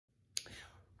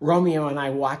Romeo and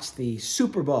I watched the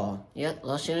Super Bowl. Yep,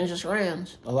 Los Angeles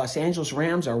Rams. The Los Angeles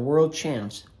Rams are world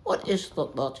champs. What is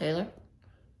football, Taylor?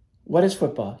 What is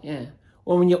football? Yeah.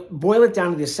 Well, when you boil it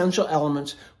down to the essential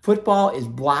elements, football is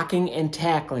blocking and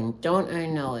tackling. Don't I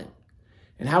know it?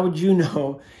 And how would you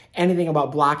know anything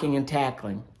about blocking and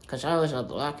tackling? Because I was a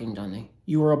blocking dummy.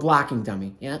 You were a blocking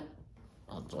dummy. Yep,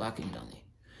 a blocking dummy.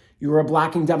 You were a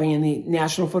blocking dummy in the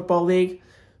National Football League.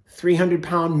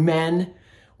 300-pound men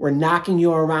were knocking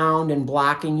you around and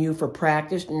blocking you for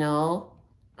practice. No,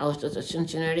 I was with the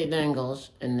Cincinnati Bengals,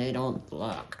 and they don't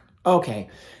block. Okay,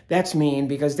 that's mean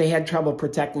because they had trouble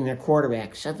protecting their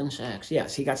quarterback. 7 sacks.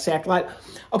 Yes, he got sacked a lot.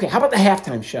 Okay, how about the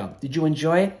halftime show? Did you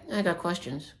enjoy it? I got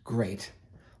questions. Great.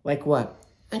 Like what?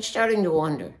 I'm starting to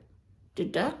wonder,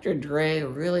 did Dr. Dre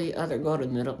really ever go to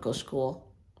medical school?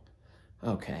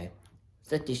 Okay.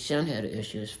 50 Cent had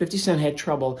issues. 50 Cent had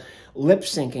trouble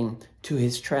lip-syncing to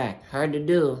his track. Hard to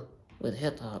do with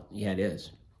hip-hop. Yeah, it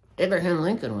is. Abraham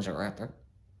Lincoln was a rapper.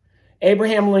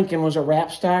 Abraham Lincoln was a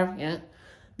rap star? Yeah.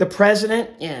 The president?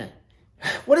 Yeah.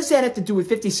 What does that have to do with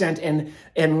 50 Cent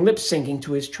and lip-syncing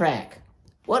to his track?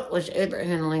 What was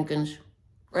Abraham Lincoln's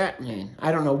rap name?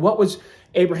 I don't know. What was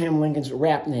Abraham Lincoln's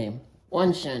rap name?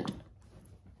 1 Cent.